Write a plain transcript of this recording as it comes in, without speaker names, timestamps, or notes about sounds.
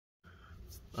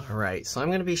Alright, so I'm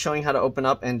going to be showing how to open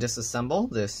up and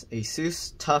disassemble this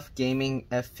ASUS TUF Gaming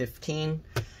F15.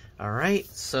 Alright,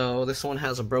 so this one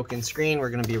has a broken screen. We're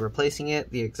going to be replacing it.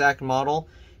 The exact model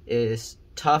is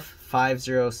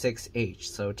TUF506H,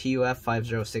 so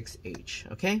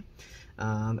TUF506H, okay?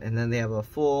 And then they have a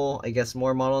full, I guess,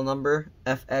 more model number,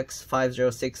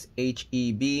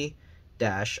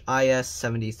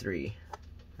 FX506HEB-IS73.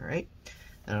 Alright,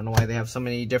 I don't know why they have so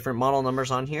many different model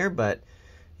numbers on here, but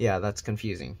yeah, that's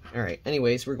confusing. Alright,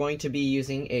 anyways, we're going to be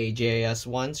using a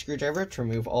JAS1 screwdriver to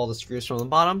remove all the screws from the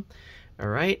bottom.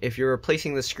 Alright, if you're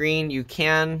replacing the screen, you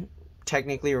can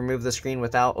technically remove the screen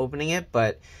without opening it,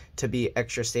 but to be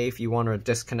extra safe, you want to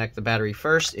disconnect the battery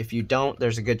first. If you don't,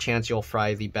 there's a good chance you'll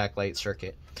fry the backlight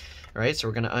circuit. Alright, so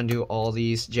we're going to undo all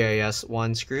these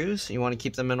JAS1 screws. You want to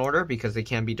keep them in order because they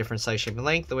can be different size, shape, and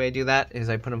length. The way I do that is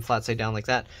I put them flat side down like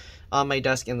that on my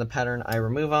desk. In the pattern, I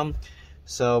remove them.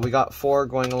 So we got 4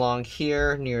 going along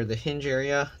here near the hinge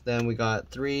area, then we got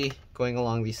 3 going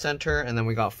along the center, and then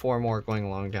we got 4 more going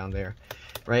along down there.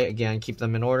 Right, again, keep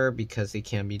them in order because they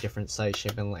can be different size,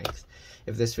 shape, and length.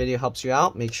 If this video helps you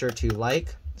out, make sure to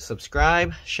like,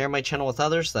 subscribe, share my channel with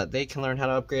others so that they can learn how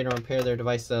to upgrade or repair their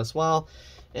devices as well.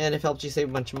 And if it helped you save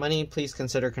a bunch of money, please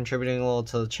consider contributing a little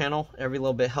to the channel. Every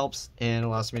little bit helps and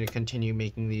allows me to continue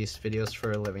making these videos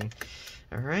for a living.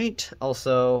 Alright,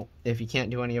 also, if you can't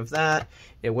do any of that,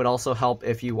 it would also help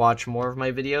if you watch more of my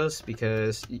videos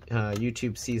because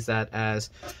YouTube sees that as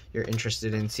you're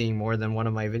interested in seeing more than one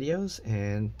of my videos,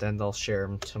 and then they'll share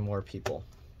them to more people.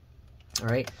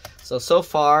 Alright, so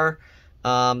far,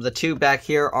 the 2 back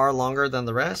here are longer than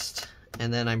the rest,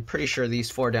 and then I'm pretty sure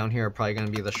these 4 down here are probably going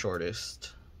to be the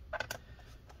shortest.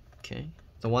 Okay.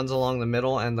 The ones along the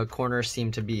middle and the corners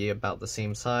seem to be about the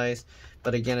same size.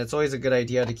 But again, it's always a good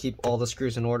idea to keep all the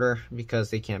screws in order because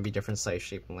they can be different size,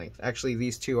 shape, and length. Actually,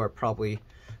 these 2 are probably,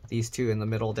 these 2 in the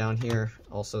middle down here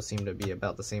also seem to be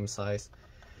about the same size.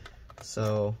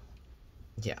 So,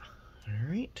 yeah.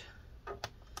 Alright.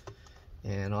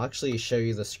 And I'll actually show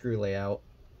you the screw layout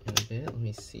in a bit. Let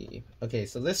me see. Okay,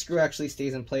 so this screw actually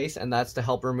stays in place, and that's to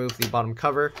help remove the bottom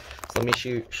cover. So let me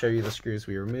show you the screws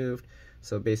we removed.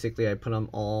 So basically I put them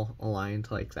all aligned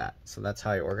like that. So that's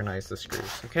how I organize the screws,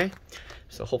 okay?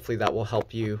 So hopefully that will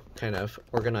help you kind of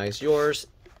organize yours.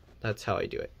 That's how I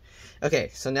do it. Okay,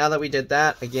 so now that we did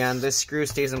that, again, this screw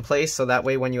stays in place, so that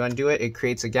way when you undo it, it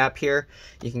creates a gap here.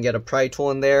 You can get a pry tool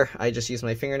in there. I just use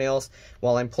my fingernails.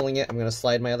 While I'm pulling it, I'm gonna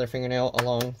slide my other fingernail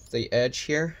along the edge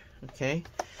here, okay?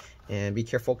 And be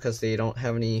careful because they don't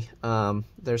have any,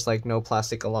 there's like no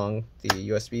plastic along the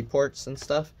USB ports and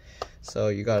stuff. So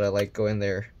you gotta like go in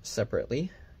there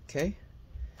separately, okay?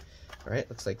 All right,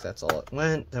 looks like that's all it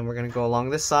went. Then we're gonna go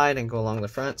along this side and go along the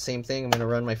front. Same thing, I'm gonna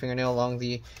run my fingernail along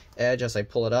the edge as I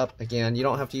pull it up. Again, you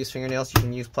don't have to use fingernails, you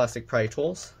can use plastic pry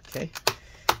tools, okay?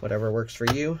 Whatever works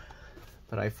for you,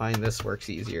 but I find this works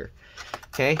easier.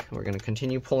 Okay, we're gonna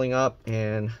continue pulling up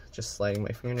and just sliding my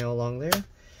fingernail along there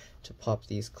to pop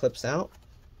these clips out.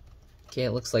 Okay,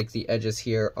 it looks like the edges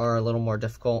here are a little more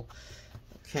difficult.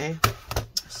 Okay,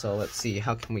 so let's see,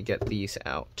 how can we get these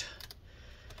out?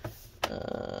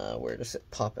 Where does it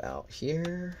pop out?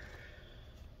 Here?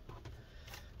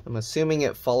 I'm assuming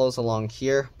it follows along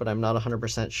here, but I'm not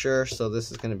 100% sure, so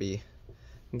this is going to be,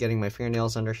 I'm getting my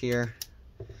fingernails under here,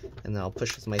 and then I'll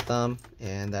push with my thumb,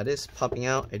 and that is popping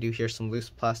out. I do hear some loose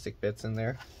plastic bits in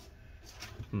there.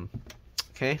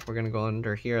 Okay, we're going to go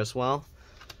under here as well.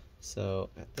 So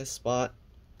at this spot,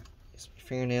 use my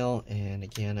fingernail, and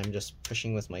again, I'm just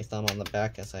pushing with my thumb on the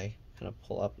back as I kind of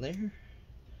pull up there.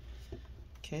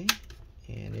 Okay,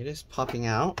 and it is popping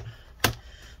out.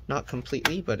 Not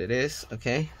completely, but it is.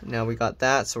 Okay, now we got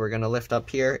that, so we're going to lift up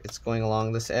here. It's going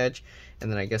along this edge,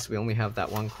 and then I guess we only have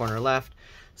that one corner left.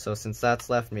 So since that's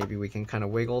left, maybe we can kind of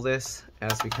wiggle this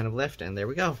as we kind of lift, and there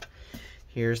we go.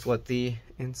 Here's what the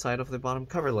inside of the bottom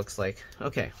cover looks like.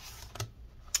 Okay,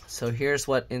 so here's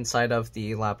what inside of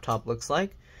the laptop looks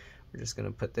like. We're just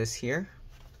going to put this here.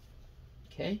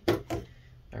 Okay,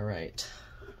 all right.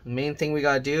 The main thing we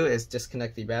got to do is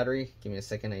disconnect the battery. Give me a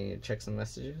second, I need to check some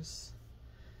messages.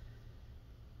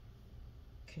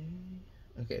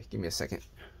 Okay, give me a second.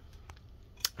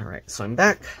 All right, so I'm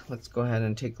back. Let's go ahead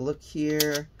and take a look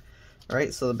here. All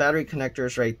right, so the battery connector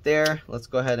is right there. Let's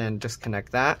go ahead and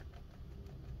disconnect that.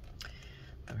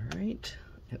 All right,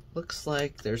 it looks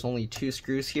like there's only 2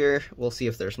 screws here. We'll see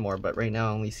if there's more, but right now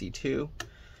I only see 2.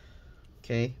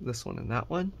 Okay, this one and that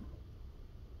one.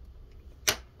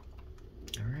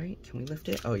 All right, can we lift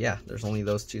it? Oh yeah, there's only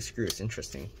those 2 screws.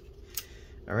 Interesting.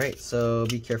 All right, so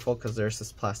be careful because there's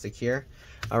this plastic here.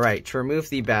 All right, to remove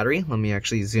the battery, let me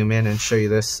actually zoom in and show you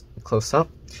this close up.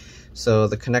 So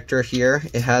the connector here,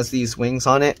 it has these wings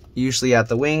on it. Usually at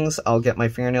the wings, I'll get my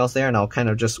fingernails there and I'll kind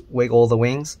of just wiggle the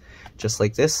wings just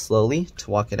like this slowly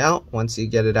to walk it out. Once you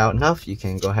get it out enough, you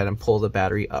can go ahead and pull the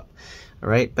battery up. All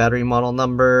right, battery model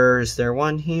number, is there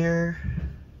one here?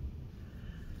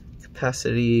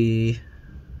 Capacity,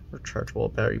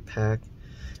 rechargeable battery pack.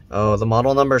 Oh, the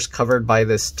model number is covered by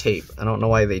this tape. I don't know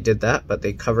why they did that, but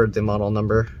they covered the model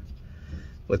number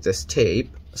with this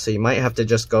tape. So you might have to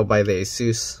just go by the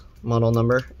ASUS model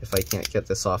number if I can't get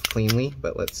this off cleanly,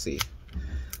 but let's see.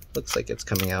 Looks like it's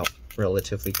coming out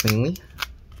relatively cleanly.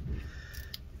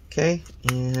 Okay,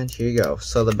 and here you go.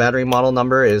 So the battery model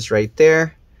number is right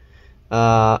there,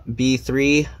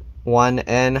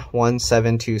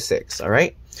 B31N1726. All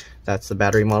right, that's the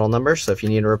battery model number. So if you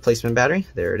need a replacement battery,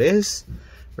 there it is.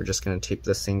 We're just going to tape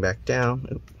this thing back down.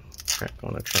 Oops. I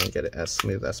want to try and get it as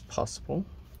smooth as possible.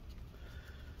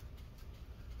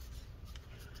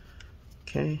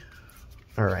 Okay,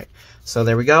 all right, so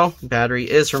there we go. Battery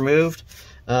is removed.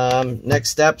 Next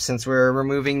step, since we're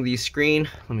removing the screen,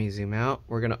 let me zoom out.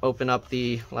 We're going to open up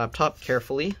the laptop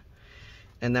carefully,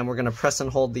 and then we're going to press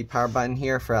and hold the power button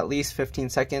here for at least 15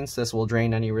 seconds. This will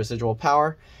drain any residual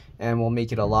power and will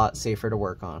make it a lot safer to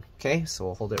work on. Okay, so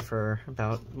we'll hold it for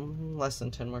about less than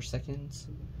 10 more seconds.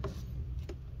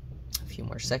 A few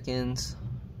more seconds.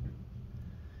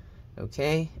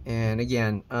 Okay, and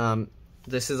again,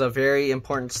 this is a very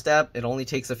important step. It only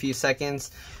takes a few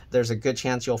seconds. There's a good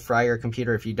chance you'll fry your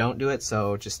computer if you don't do it,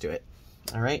 so just do it.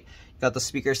 All right, got the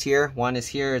speakers here. One is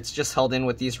here. It's just held in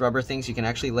with these rubber things. You can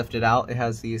actually lift it out. It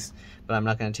has these, but I'm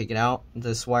not going to take it out.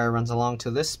 This wire runs along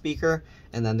to this speaker,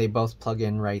 and then they both plug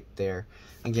in right there.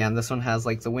 Again, this one has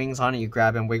like the wings on it. You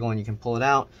grab and wiggle and you can pull it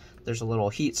out. There's a little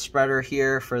heat spreader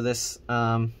here for this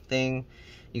thing.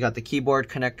 You got the keyboard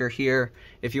connector here.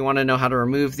 If you want to know how to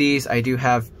remove these, I do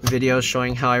have videos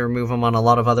showing how I remove them on a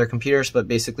lot of other computers, but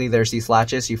basically there's these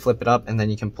latches. You flip it up and then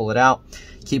you can pull it out.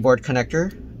 Keyboard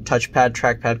connector, touchpad,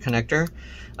 trackpad connector,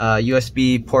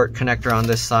 USB port connector on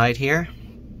this side here.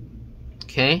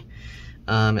 Okay,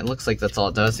 it looks like that's all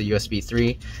it does, the USB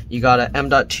 3. You got a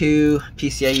M.2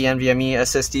 PCIe NVMe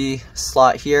SSD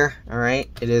slot here. All right,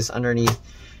 it is underneath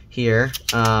here,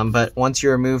 but once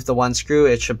you remove the one screw,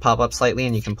 it should pop up slightly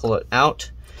and you can pull it out.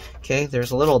 Okay,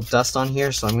 there's a little dust on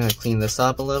here, so I'm going to clean this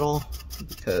up a little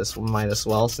because we might as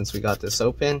well since we got this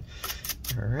open.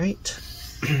 All right,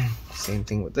 same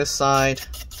thing with this side.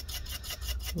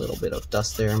 A little bit of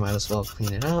dust there, might as well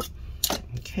clean it up.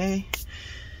 Okay,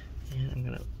 and I'm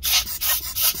going to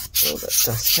blow that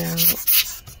dust out.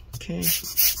 Okay,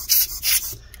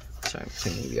 so I'm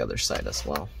cleaning the other side as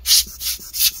well.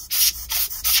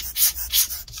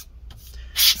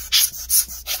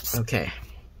 Okay,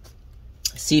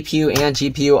 CPU and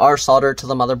GPU are soldered to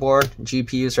the motherboard.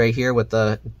 GPU is right here with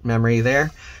the memory there.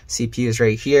 CPU is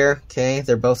right here. Okay,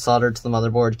 they're both soldered to the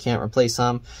motherboard. Can't replace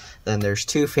them. Then there's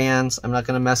two fans. I'm not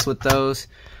going to mess with those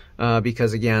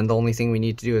because, again, the only thing we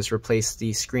need to do is replace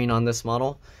the screen on this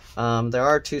model. There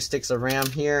are 2 sticks of RAM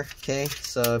here. Okay,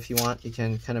 so if you want, you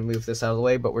can kind of move this out of the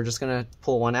way, but we're just going to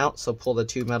pull one out. So pull the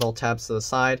 2 metal tabs to the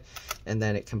side, and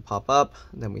then it can pop up.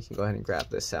 And then we can go ahead and grab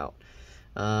this out.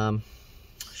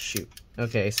 Shoot.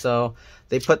 Okay, so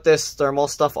they put this thermal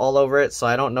stuff all over it, so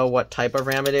I don't know what type of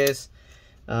RAM it is.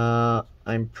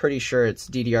 I'm pretty sure it's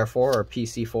DDR4 or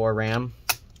PC4 RAM,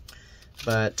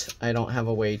 but I don't have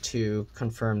a way to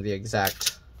confirm the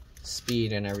exact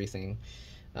speed and everything.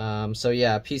 So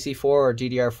yeah, PC4 or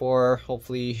DDR4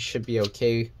 hopefully should be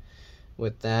okay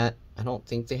with that. I don't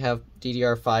think they have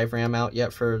DDR5 RAM out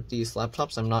yet for these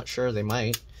laptops. I'm not sure, they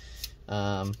might.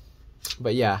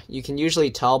 But yeah, you can usually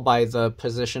tell by the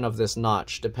position of this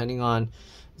notch. Depending on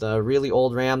the really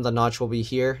old RAM, the notch will be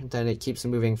here. Then it keeps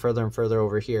moving further and further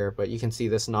over here. But you can see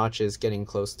this notch is getting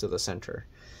close to the center.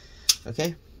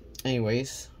 Okay,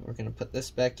 anyways, we're going to put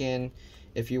this back in.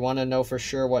 If you want to know for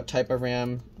sure what type of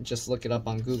RAM, just look it up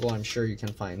on Google. I'm sure you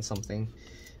can find something.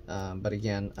 But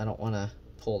again, I don't want to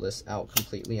pull this out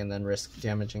completely and then risk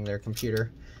damaging their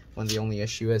computer when the only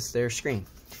issue is their screen.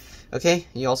 Okay,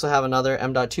 you also have another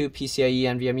M.2 PCIe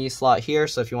NVMe slot here,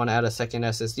 so if you want to add a second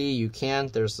SSD, you can.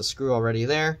 There's the screw already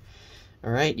there.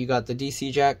 Alright, you got the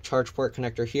DC jack charge port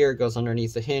connector here. It goes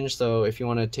underneath the hinge, so if you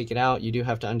want to take it out, you do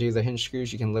have to undo the hinge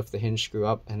screws. You can lift the hinge screw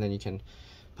up, and then you can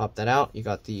pop that out. You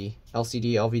got the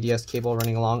LCD LVDS cable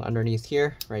running along underneath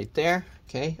here, right there.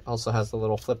 Okay, also has the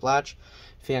little flip latch.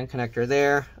 Fan connector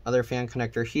there, other fan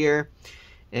connector here.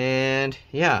 And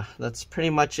yeah, that's pretty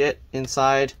much it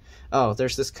inside. Oh,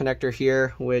 there's this connector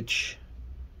here, which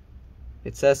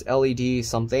it says LED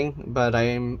something, but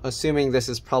I'm assuming this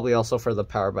is probably also for the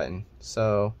power button.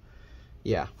 So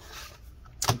yeah,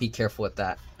 be careful with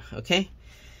that. okay?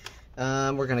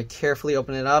 We're going to carefully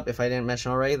open it up. If I didn't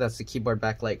mention already, that's the keyboard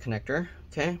backlight connector,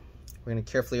 okay? We're going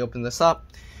to carefully open this up.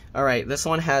 All right, this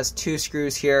one has 2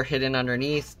 screws here hidden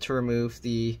underneath to remove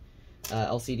the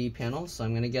LCD panel. So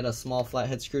I'm going to get a small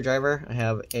flathead screwdriver. I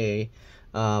have a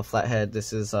flathead.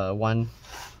 This is I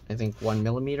think 1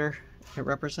 millimeter it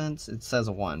represents. It says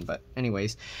a 1, but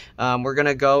anyways, we're going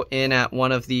to go in at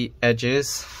one of the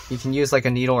edges. You can use like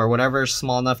a needle or whatever is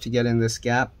small enough to get in this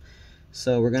gap.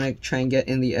 So we're going to try and get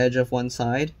in the edge of one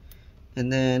side,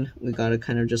 and then we got to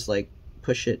kind of just like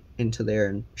push it into there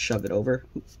and shove it over.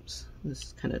 Oops, this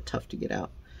is kind of tough to get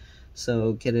out.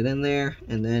 So get it in there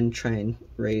and then try and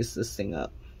raise this thing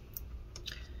up.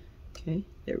 Okay,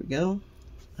 there we go.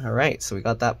 All right, so we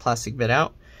got that plastic bit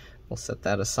out. We'll set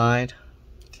that aside.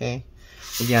 Okay,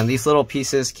 again, these little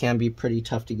pieces can be pretty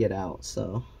tough to get out,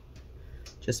 so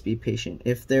just be patient.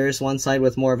 If there's one side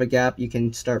with more of a gap, you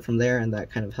can start from there and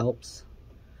that kind of helps.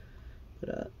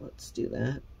 But let's do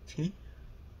that. Okay,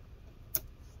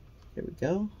 there we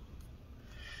go.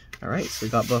 All right, so we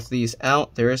got both of these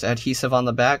out. There is adhesive on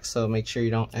the back, so make sure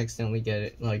you don't accidentally get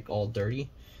it like all dirty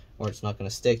or it's not going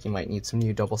to stick. You might need some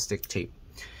new double stick tape.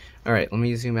 All right, let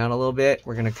me zoom out a little bit.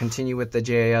 We're going to continue with the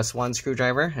JAS1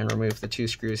 screwdriver and remove the 2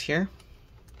 screws here.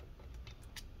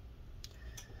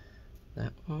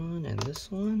 That one and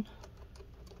this one.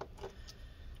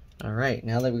 All right,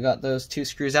 now that we got those 2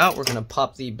 screws out, we're going to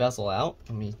pop the bezel out.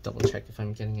 Let me double check if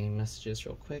I'm getting any messages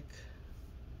real quick.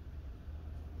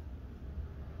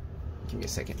 Give me a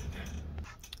second.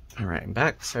 All right, I'm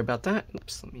back. Sorry about that.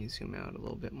 Oops, let me zoom out a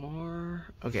little bit more.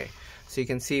 Okay, so you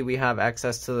can see we have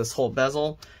access to this whole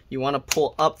bezel. You want to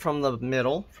pull up from the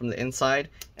middle, from the inside,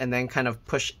 and then kind of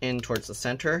push in towards the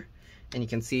center. And you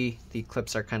can see the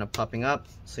clips are kind of popping up.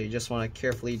 So you just want to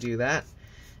carefully do that.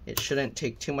 It shouldn't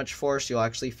take too much force. You'll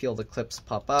actually feel the clips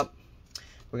pop up.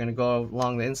 We're going to go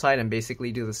along the inside and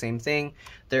basically do the same thing.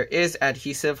 There is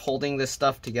adhesive holding this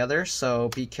stuff together, so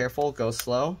be careful, go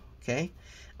slow. Okay,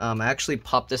 I actually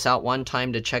popped this out one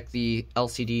time to check the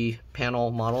LCD panel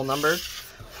model number,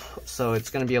 so it's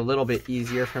going to be a little bit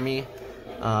easier for me.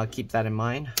 Keep that in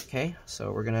mind. Okay,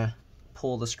 so we're going to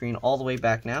pull the screen all the way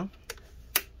back now.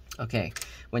 Okay,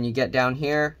 when you get down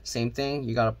here, same thing,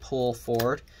 you got to pull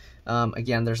forward.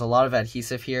 Again, there's a lot of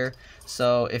adhesive here,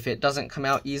 so if it doesn't come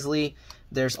out easily,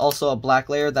 there's also a black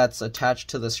layer that's attached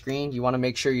to the screen. You want to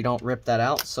make sure you don't rip that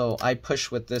out. So I push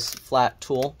with this flat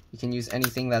tool. You can use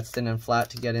anything that's thin and flat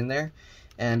to get in there.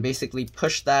 And basically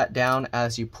push that down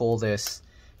as you pull this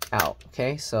out.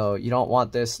 Okay, so you don't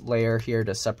want this layer here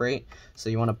to separate. So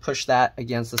you want to push that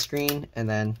against the screen and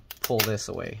then pull this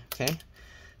away. Okay,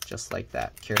 just like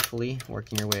that. Carefully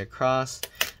working your way across.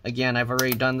 Again, I've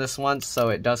already done this once, so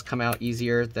it does come out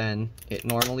easier than it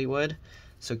normally would.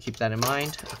 So keep that in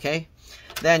mind. Okay.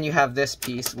 Then you have this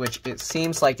piece, which it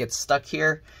seems like it's stuck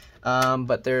here,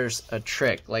 but there's a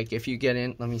trick. Like if you get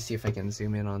in, let me see if I can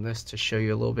zoom in on this to show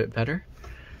you a little bit better.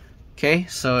 Okay,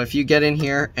 so if you get in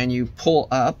here and you pull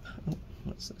up, oh,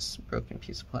 what's this broken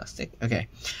piece of plastic? Okay,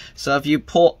 so if you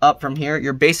pull up from here,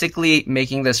 you're basically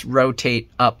making this rotate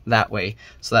up that way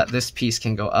so that this piece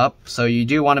can go up. So you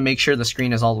do want to make sure the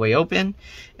screen is all the way open,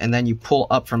 and then you pull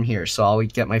up from here. So I'll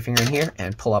get my finger in here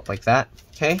and pull up like that.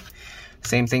 Okay.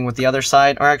 Same thing with the other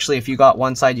side, or actually if you got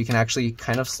one side, you can actually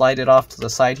kind of slide it off to the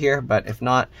side here, but if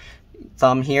not,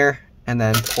 thumb here and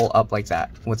then pull up like that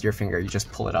with your finger. You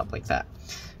just pull it up like that.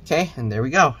 Okay, and there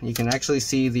we go. You can actually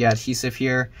see the adhesive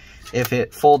here. If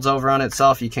it folds over on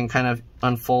itself, you can kind of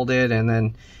unfold it, and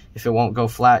then if it won't go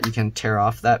flat, you can tear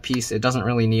off that piece. It doesn't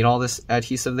really need all this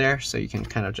adhesive there, so you can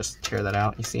kind of just tear that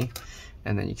out, you see,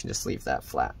 and then you can just leave that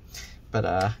flat.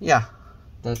 But yeah.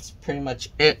 That's pretty much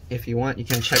it. If you want, you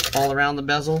can check all around the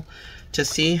bezel to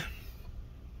see.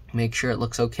 Make sure it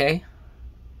looks okay.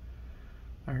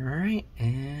 All right,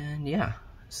 and yeah,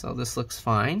 so this looks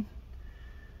fine.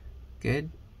 Good,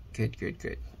 good, good,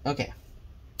 good. Okay,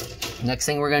 next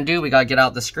thing we're gonna do, we gotta get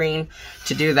out the screen.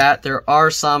 To do that, there are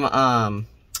some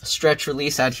stretch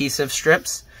release adhesive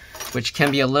strips, which can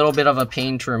be a little bit of a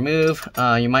pain to remove.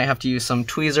 You might have to use some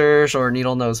tweezers or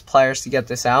needle nose pliers to get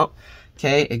this out.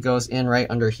 Okay, it goes in right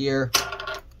under here.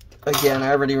 Again,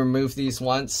 I already removed these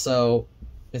once, so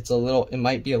it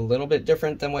might be a little bit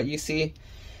different than what you see.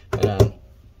 But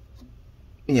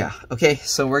yeah, okay,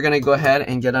 so we're gonna go ahead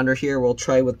and get under here. We'll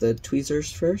try with the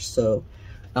tweezers first. So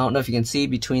I don't know if you can see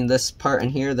between this part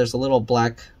and here, there's a little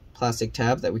black plastic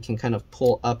tab that we can kind of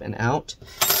pull up and out.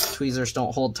 Tweezers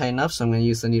don't hold tight enough, so I'm gonna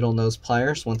use the needle nose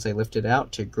pliers once I lift it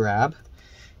out to grab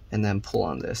and then pull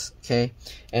on this. Okay,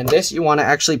 and this you want to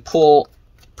actually pull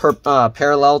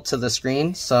parallel to the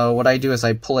screen. So what I do is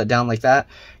I pull it down like that,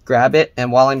 grab it,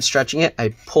 and while I'm stretching it,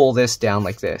 I pull this down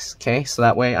like this, okay? So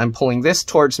that way I'm pulling this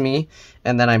towards me,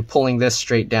 and then I'm pulling this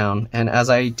straight down. And as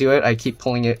I do it, I keep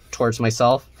pulling it towards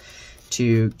myself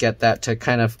to get that to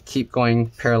kind of keep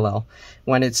going parallel.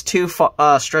 When it's too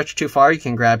stretched too far, you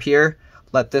can grab here,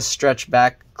 let this stretch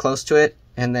back close to it,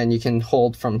 and then you can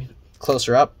hold from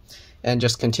closer up and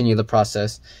just continue the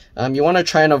process. You want to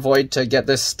try and avoid to get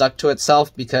this stuck to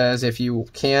itself, because if you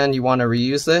can, you want to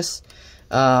reuse this.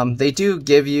 They do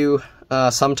give you,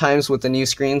 sometimes with the new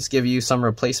screens, give you some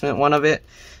replacement one of it.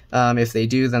 If they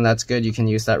do, then that's good. You can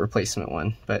use that replacement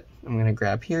one. But I'm going to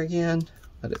grab here again,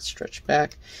 let it stretch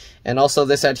back. And also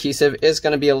this adhesive is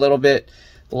going to be a little bit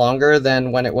longer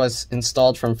than when it was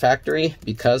installed from factory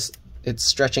because it's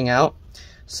stretching out.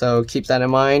 So keep that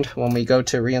in mind when we go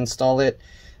to reinstall it.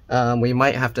 We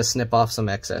might have to snip off some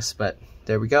excess, but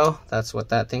there we go. That's what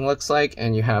that thing looks like.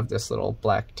 And you have this little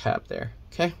black tab there.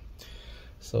 Okay.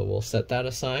 So we'll set that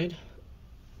aside.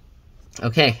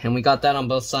 Okay, and we got that on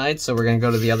both sides, so we're going to go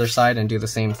to the other side and do the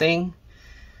same thing.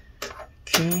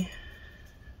 Okay.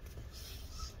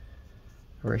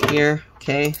 Over here,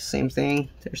 okay, same thing.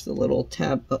 There's the little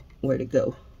tab. Oh, where'd it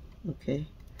go? Okay.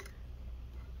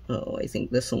 Oh, I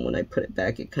think this one, when I put it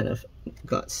back, it kind of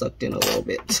got sucked in a little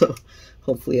bit, so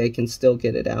hopefully I can still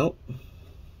get it out.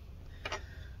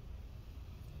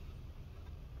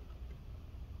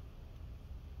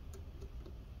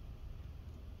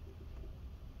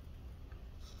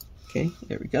 Okay,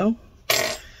 there we go.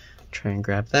 Try and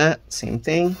grab that, same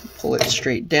thing. Pull it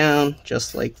straight down,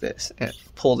 just like this. And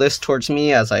pull this towards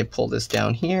me as I pull this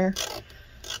down here.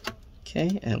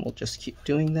 Okay, and we'll just keep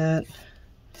doing that.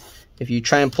 If you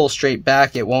try and pull straight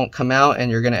back, it won't come out and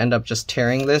you're gonna end up just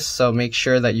tearing this. So make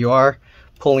sure that you are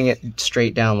pulling it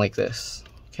straight down like this,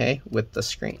 okay, with the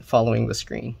screen, following the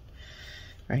screen.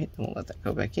 All right, then we'll let that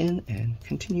go back in and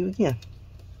continue again.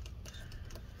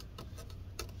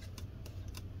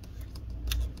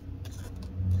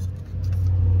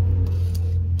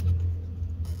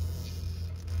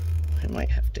 I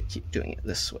might have to keep doing it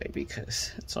this way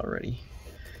because it's already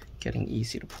getting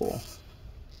easy to pull.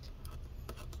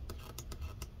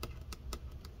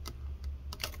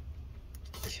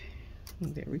 Okay,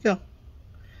 there we go.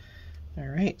 All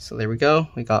right, so there we go.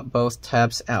 We got both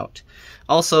tabs out.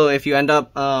 Also, if you end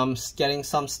up getting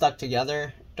some stuck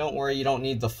together, don't worry, you don't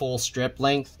need the full strip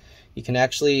length. You can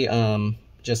actually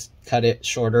just cut it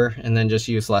shorter and then just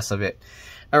use less of it.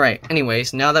 All right,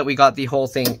 anyways, now that we got the whole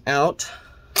thing out,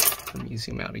 let me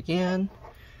zoom out again.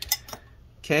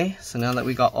 Okay, so now that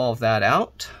we got all of that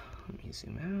out, let me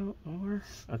zoom out more.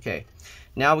 Okay,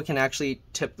 now we can actually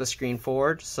tip the screen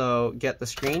forward. So get the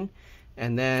screen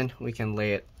and then we can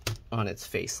lay it on its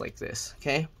face like this.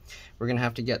 Okay, we're gonna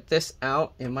have to get this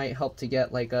out. It might help to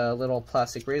get like a little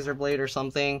plastic razor blade or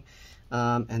something.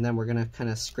 And then we're gonna kind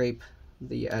of scrape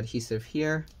the adhesive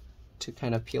here to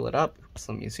kind of peel it up.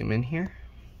 So let me zoom in here.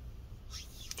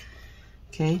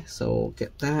 Okay, so we'll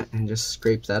get that and just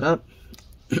scrape that up.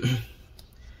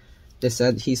 This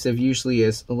adhesive usually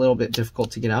is a little bit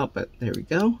difficult to get out, but there we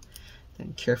go.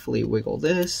 Then carefully wiggle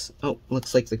this. Oh,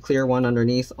 looks like the clear one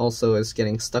underneath also is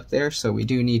getting stuck there, so we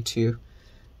do need to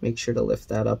make sure to lift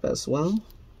that up as well.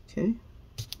 Okay.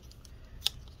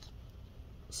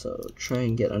 So try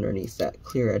and get underneath that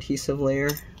clear adhesive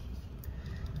layer.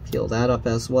 Peel that up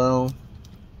as well.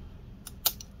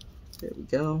 There we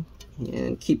go.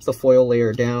 And keep the foil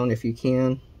layer down if you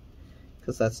can,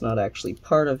 because that's not actually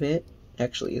part of it.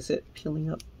 Actually, is it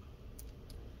peeling up?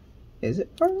 Is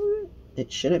it part of it?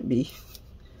 It shouldn't be.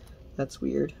 That's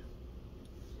weird.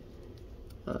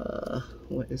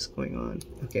 What is going on?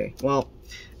 Okay, well,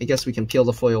 I guess we can peel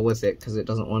the foil with it because it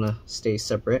doesn't want to stay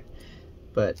separate.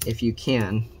 But if you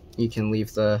can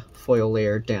leave the foil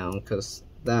layer down, because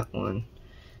that one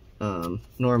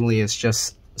normally is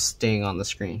just staying on the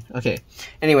screen. Okay,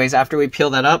 anyways, after we peel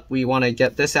that up, we want to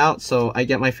get this out. So I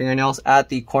get my fingernails at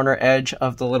the corner edge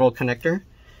of the little connector.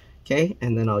 Okay,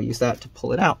 and then I'll use that to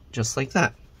pull it out, just like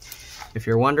that. If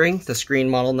you're wondering, the screen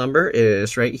model number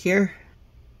is right here,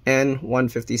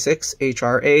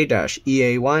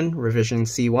 N156HRA-EA1 revision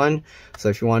C1. So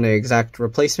if you want an exact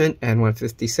replacement,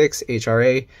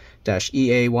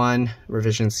 N156HRA-EA1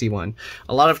 revision C1.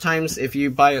 A lot of times if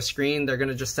you buy a screen, they're going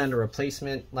to just send a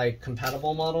replacement like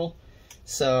compatible model.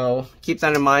 So keep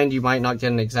that in mind. You might not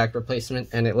get an exact replacement,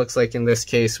 and it looks like in this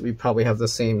case we probably have the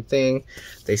same thing.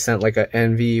 They sent like a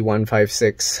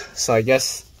NV156, so I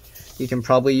guess you can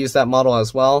probably use that model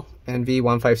as well.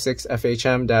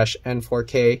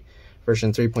 NV156FHM-N4K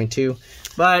version 3.2,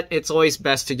 but it's always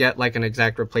best to get like an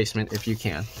exact replacement if you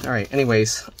can. All right,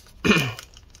 anyways,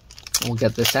 we'll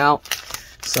get this out.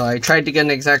 So I tried to get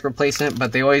an exact replacement,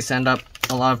 but they always end up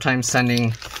a lot of times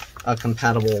sending a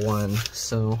compatible one.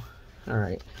 So, all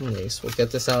right, anyways, we'll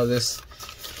get this out of this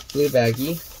blue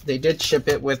baggie. They did ship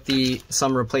it with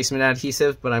some replacement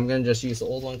adhesive, but I'm going to just use the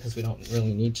old one because we don't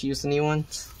really need to use the new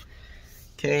ones.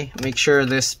 Okay, make sure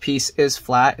this piece is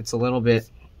flat. It's a little bit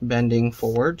bending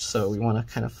forward, so we want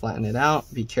to kind of flatten it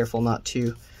out. Be careful not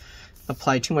to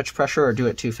apply too much pressure or do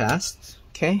it too fast.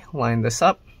 Okay, line this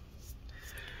up.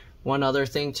 One other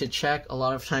thing to check, a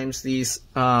lot of times these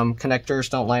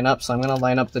connectors don't line up, so I'm going to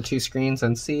line up the two screens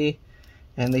and see,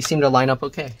 and they seem to line up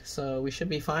okay, so we should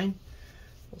be fine.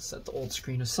 We'll set the old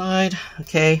screen aside.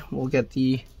 Okay, we'll get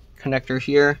the connector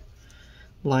here,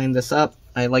 line this up.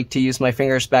 I like to use my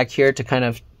fingers back here to kind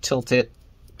of tilt it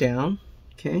down.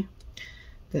 Okay,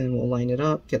 then we'll line it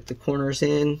up, get the corners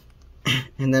in,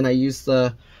 and then I use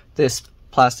this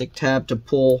plastic tab to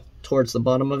pull towards the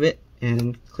bottom of it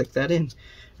and click that in.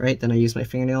 Right, then I use my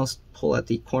fingernails, pull at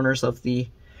the corners of the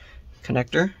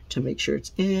connector to make sure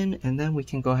it's in, and then we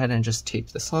can go ahead and just tape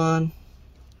this on.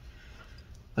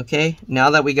 Okay, now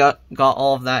that we got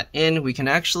all of that in, we can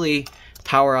actually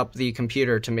power up the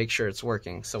computer to make sure it's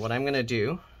working. So what I'm going to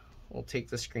do, we'll take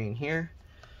the screen here.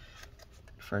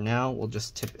 For now, we'll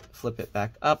just flip it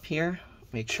back up here.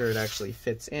 Make sure it actually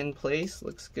fits in place.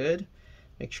 Looks good.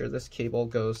 Make sure this cable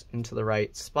goes into the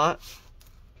right spot.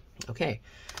 Okay,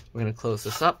 we're going to close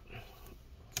this up,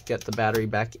 get the battery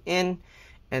back in,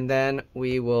 and then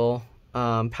we will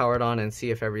power it on and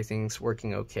see if everything's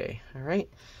working okay. All right,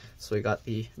 so we got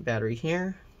the battery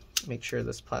here. Make sure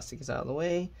this plastic is out of the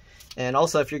way. And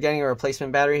also, if you're getting a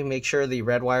replacement battery, make sure the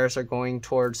red wires are going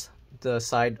towards the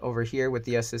side over here with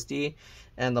the SSD,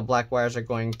 and the black wires are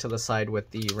going to the side with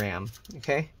the RAM.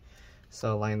 Okay,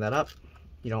 so line that up.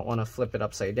 You don't want to flip it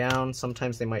upside down.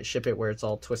 Sometimes they might ship it where it's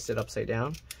all twisted upside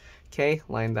down. Okay,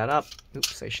 line that up.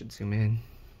 Oops, I should zoom in.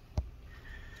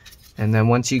 And then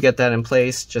once you get that in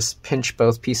place, just pinch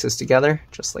both pieces together,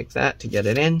 just like that, to get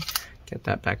it in. Get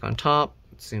that back on top,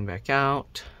 zoom back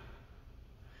out.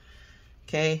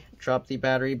 Okay, drop the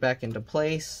battery back into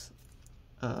place.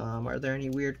 Are there any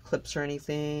weird clips or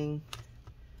anything?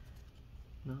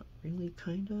 Not really,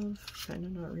 kind of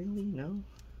not really, no.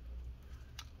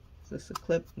 Is this a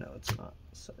clip? No, it's not.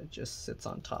 So it just sits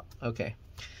on top. Okay,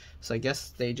 so I guess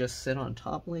they just sit on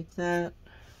top like that.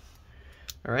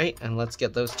 All right, and let's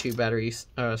get those two battery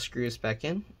screws back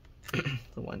in.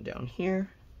 The one down here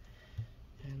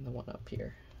and the one up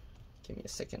here. Give me a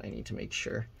second, I need to make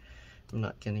sure I'm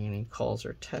not getting any calls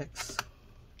or texts.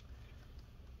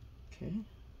 Okay.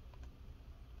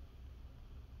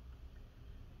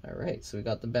 All right, so we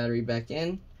got the battery back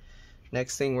in.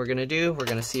 Next thing we're gonna do, we're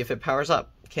gonna see if it powers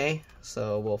up. Okay,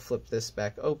 so we'll flip this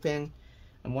back open.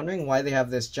 I'm wondering why they have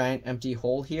this giant empty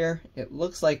hole here. It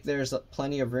looks like there's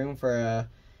plenty of room for a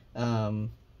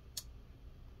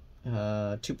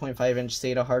 2.5-inch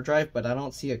SATA hard drive, but I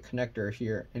don't see a connector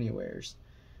here anywhere.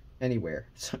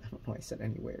 So I don't know why I said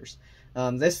anywheres.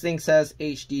 This thing says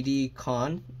HDD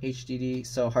con, HDD,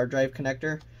 so hard drive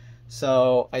connector.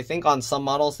 So I think on some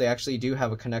models they actually do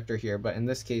have a connector here, but in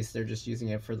this case they're just using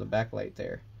it for the backlight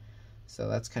there. So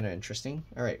that's kind of interesting.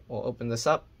 All right, we'll open this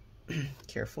up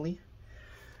carefully.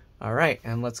 All right,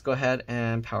 and let's go ahead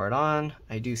and power it on.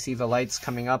 I do see the lights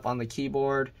coming up on the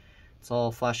keyboard. It's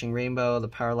all flashing rainbow. The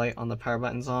power light on the power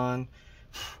button's on.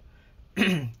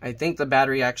 I think the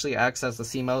battery actually acts as the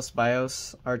CMOS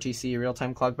BIOS RTC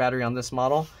real-time clock battery on this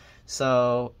model.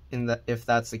 So if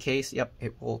that's the case, yep,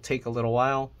 it will take a little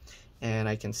while, and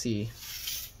I can see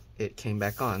it came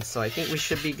back on. So I think we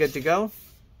should be good to go.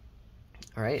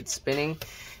 All right, it's spinning.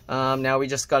 Now we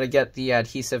just got to get the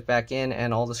adhesive back in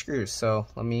and all the screws. So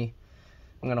I'm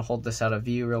going to hold this out of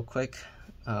view real quick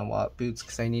while it boots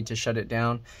because I need to shut it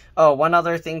down. Oh, one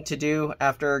other thing to do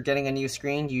after getting a new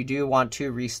screen, you do want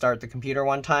to restart the computer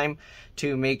one time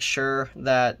to make sure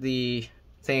that the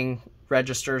thing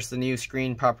registers the new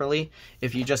screen properly.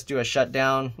 If you just do a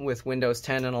shutdown with Windows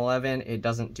 10 and 11, it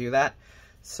doesn't do that.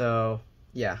 So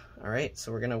yeah, all right,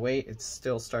 so we're gonna wait. It's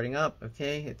still starting up.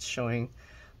 Okay, it's showing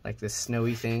like this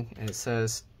snowy thing, and it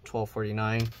says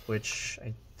 12:49, which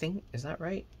I think, is that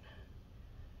right?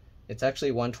 It's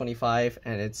actually 1:25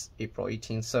 and it's April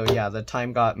 18th. So yeah, the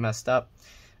time got messed up,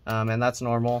 and that's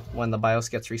normal when the BIOS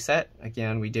gets reset.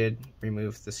 Again, we did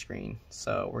remove the screen,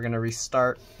 so we're gonna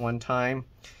restart one time.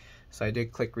 So I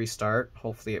did click restart.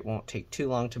 Hopefully it won't take too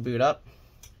long to boot up.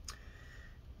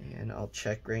 And I'll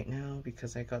check right now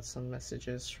because I got some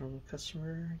messages from a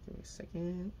customer. Give me a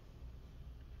second.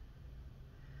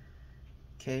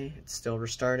 Okay, it's still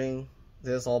restarting.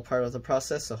 This is all part of the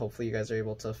process, so hopefully you guys are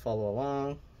able to follow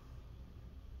along.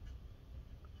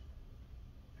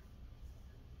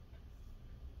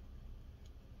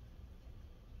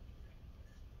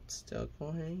 Still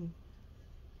going.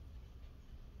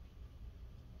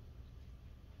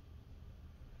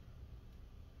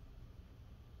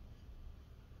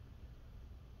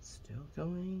 Still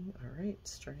going. All right,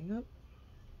 starting up.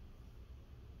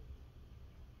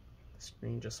 The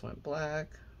screen just went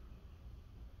black.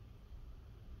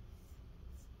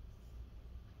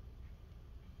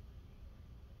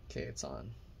 Okay, it's on.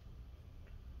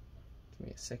 Give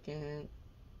me a second.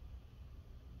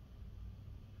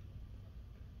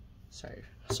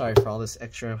 Sorry for all this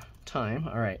extra time.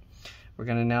 All right, we're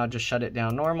gonna now just shut it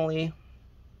down normally.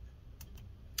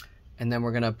 And then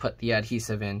we're gonna put the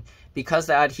adhesive in. Because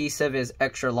the adhesive is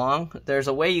extra long, there's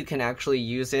a way you can actually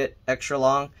use it extra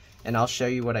long, and I'll show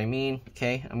you what I mean.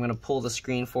 Okay, I'm gonna pull the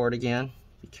screen forward again.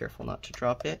 Be careful not to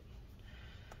drop it.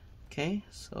 Okay,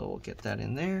 so we'll get that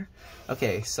in there.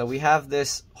 Okay, so we have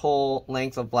this whole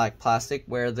length of black plastic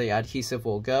where the adhesive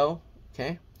will go,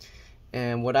 okay?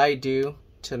 And what I do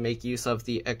to make use of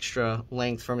the extra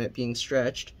length from it being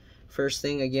stretched, first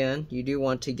thing again, you do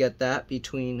want to get that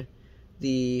between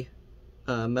the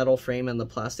metal frame and the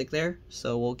plastic there.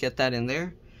 So we'll get that in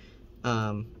there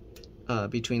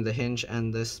between the hinge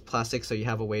and this plastic so you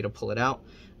have a way to pull it out.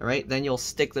 All right, then you'll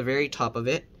stick the very top of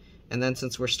it. And then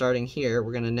since we're starting here,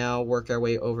 we're gonna now work our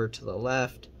way over to the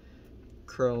left,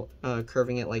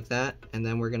 curving it like that, and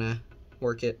then we're gonna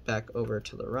work it back over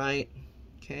to the right,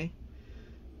 okay?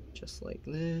 Just like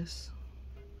this.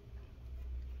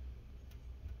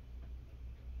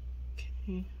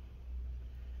 Okay.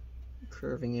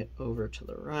 Curving it over to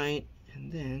the right,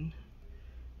 and then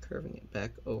curving it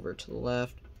back over to the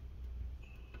left.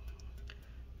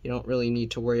 You don't really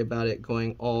need to worry about it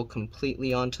going all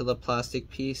completely onto the plastic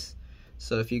piece.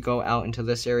 So if you go out into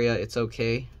this area, it's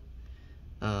okay,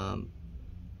 as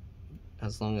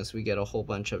long as we get a whole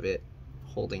bunch of it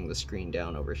holding the screen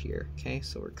down over here. Okay,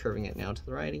 so we're curving it now to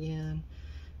the right again,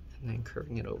 and then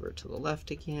curving it over to the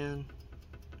left again,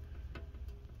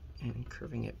 and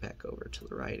curving it back over to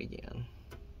the right again.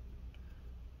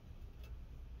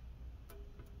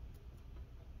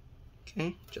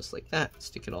 Okay, just like that.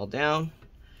 Stick it all down.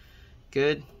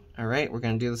 Good. All right, we're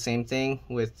going to do the same thing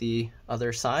with the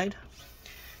other side.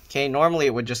 Okay, normally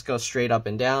it would just go straight up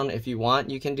and down. If you want,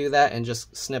 you can do that and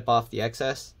just snip off the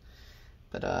excess.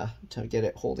 But to get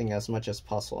it holding as much as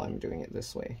possible, I'm doing it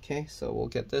this way. Okay, so we'll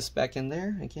get this back in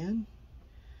there again.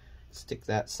 Stick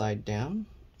that side down,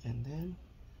 and then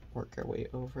work our way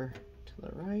over to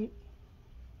the right.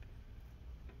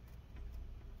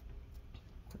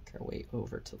 Work our way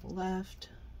over to the left.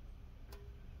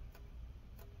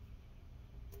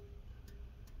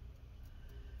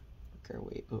 Our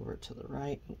way over to the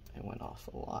right. It went off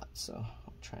a lot, so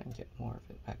I'll try and get more of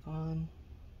it back on.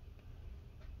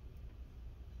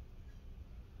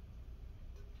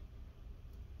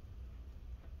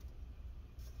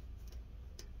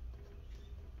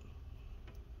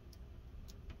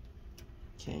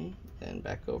 Okay, then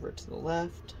back over to the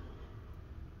left.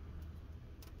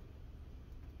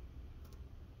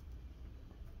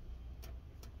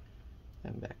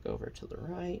 And back over to the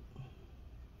right.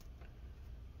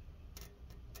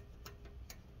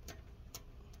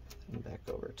 And back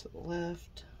over to the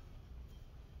left.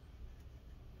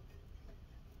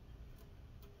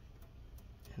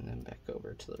 And then back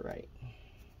over to the right.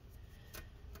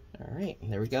 All right,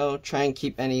 there we go. Try and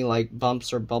keep any like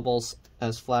bumps or bubbles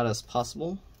as flat as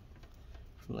possible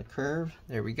from the curve.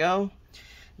 There we go.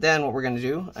 Then what we're gonna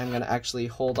do, I'm gonna actually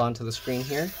hold onto the screen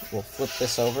here. We'll flip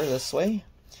this over this way.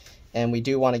 And we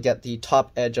do wanna get the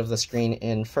top edge of the screen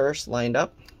in first, lined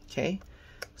up, okay?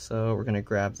 So we're gonna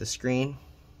grab the screen.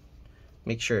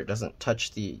 Make sure it doesn't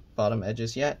touch the bottom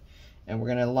edges yet. And we're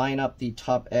gonna line up the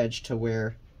top edge to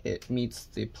where it meets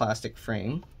the plastic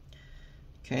frame.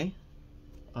 Okay,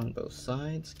 on both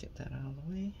sides, get that out of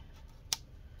the way.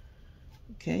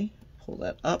 Okay, pull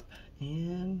that up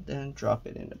and then drop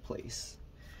it into place.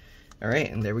 All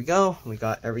right, and there we go. We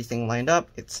got everything lined up.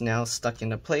 It's now stuck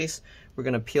into place. We're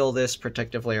gonna peel this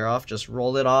protective layer off. Just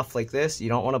roll it off like this. You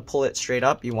don't wanna pull it straight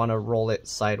up. You wanna roll it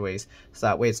sideways. So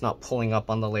that way it's not pulling up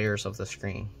on the layers of the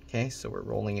screen. Okay, so we're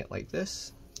rolling it like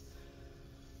this.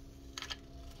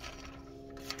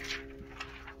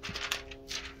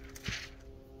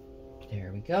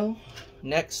 There we go.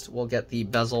 Next, we'll get the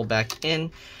bezel back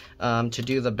in. To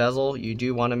do the bezel, you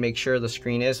do wanna make sure the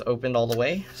screen is opened all the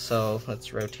way. So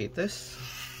let's rotate this.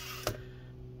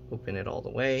 Open it all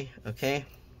the way, okay.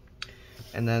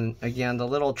 And then again, the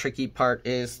little tricky part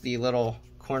is the little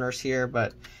corners here,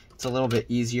 but it's a little bit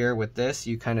easier with this.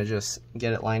 You kind of just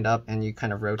get it lined up and you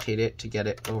kind of rotate it to get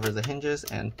it over the hinges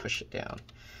and push it down.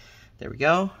 There we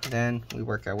go. Then we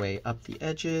work our way up the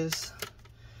edges.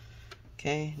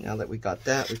 Okay, now that we got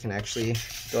that, we can actually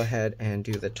go ahead and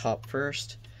do the top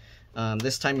first.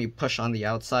 This time you push on the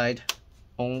outside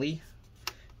only.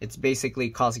 It's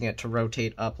basically causing it to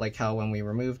rotate up like how when we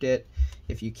removed it.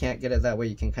 If you can't get it that way,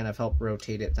 you can kind of help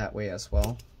rotate it that way as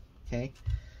well. Okay,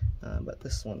 but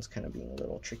this one's kind of being a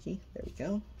little tricky. There we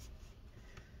go.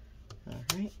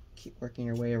 Alright, keep working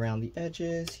your way around the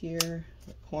edges here,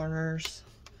 the corners.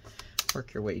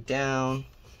 Work your way down.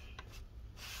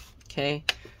 Okay,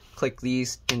 click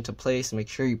these into place. Make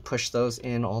sure you push those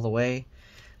in all the way.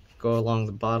 Go along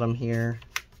the bottom here,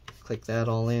 click that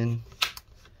all in.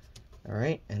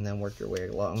 Alright, and then work your way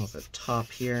along the top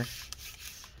here.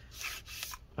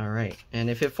 Alright, and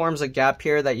if it forms a gap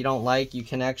here that you don't like, you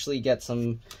can actually get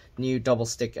some new double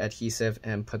stick adhesive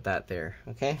and put that there,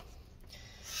 okay?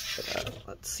 But,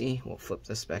 let's see, we'll flip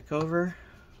this back over.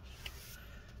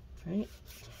 Alright.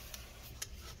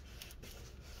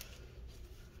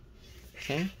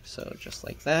 Okay, so just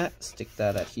like that, stick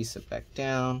that adhesive back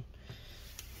down.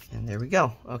 And there we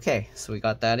go. Okay, so we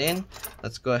got that in.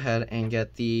 Let's go ahead and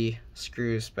get the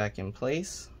screws back in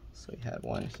place. So we had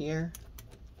one here.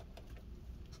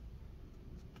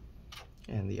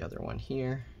 And the other one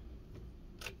here.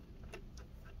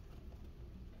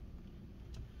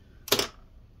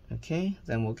 Okay,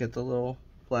 then we'll get the little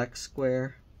black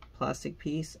square plastic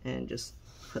piece and just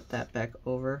put that back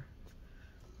over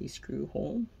the screw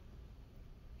hole.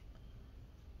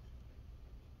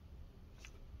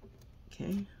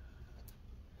 Okay,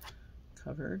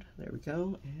 covered, there we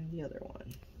go, and the other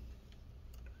one.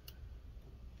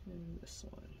 And this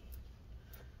one.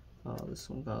 Oh, this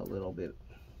one got a little bit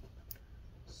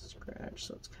scratched,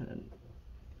 so it's kind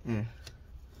of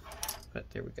but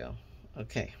there we go.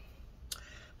 Okay,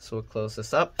 so we'll close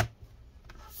this up,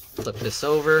 flip this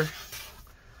over,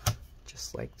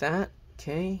 just like that.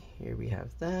 Okay, here we have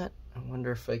that. I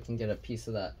wonder if I can get a piece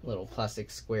of that little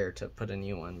plastic square to put a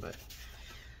new one, but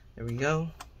there we go.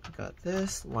 Got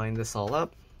this, line this all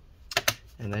up,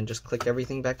 and then just click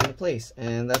everything back into place.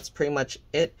 And that's pretty much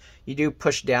it. You do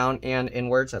push down and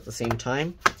inwards at the same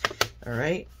time. All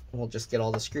right, we'll just get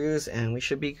all the screws and we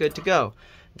should be good to go.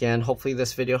 Again, hopefully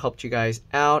this video helped you guys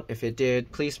out. If it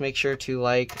did, please make sure to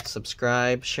like,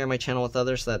 subscribe, share my channel with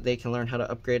others so that they can learn how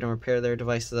to upgrade and repair their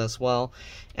devices as well.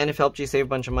 And if it helped you save a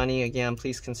bunch of money, again,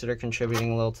 please consider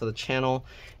contributing a little to the channel.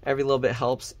 Every little bit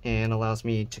helps and allows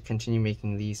me to continue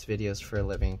making these videos for a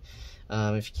living.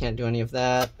 If you can't do any of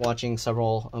that, watching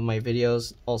several of my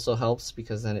videos also helps,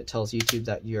 because then it tells YouTube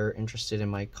that you're interested in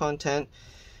my content.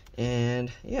 And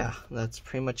yeah, that's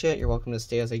pretty much it. You're welcome to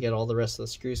stay as I get all the rest of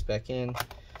the screws back in,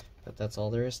 but that's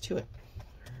all there is to it.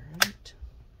 Alright,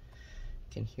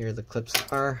 you can hear the clips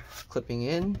are clipping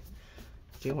in.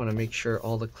 I do want to make sure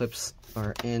all the clips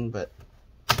are in, but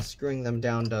screwing them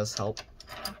down does help.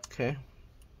 Okay,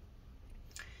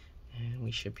 and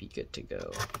we should be good to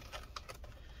go.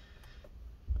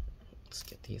 Let's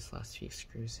get these last few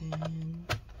screws in.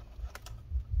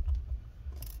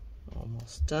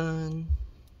 Almost done.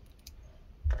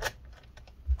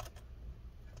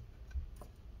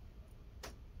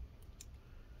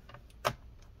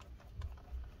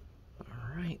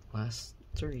 Alright, last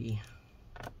three.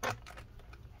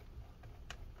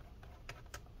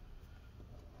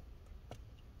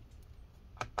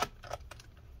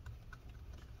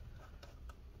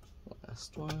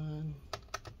 Last one.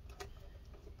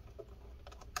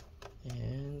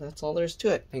 And that's all there is to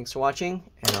it. Thanks for watching,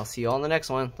 and I'll see you all in the next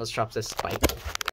one. Let's drop this. Bye.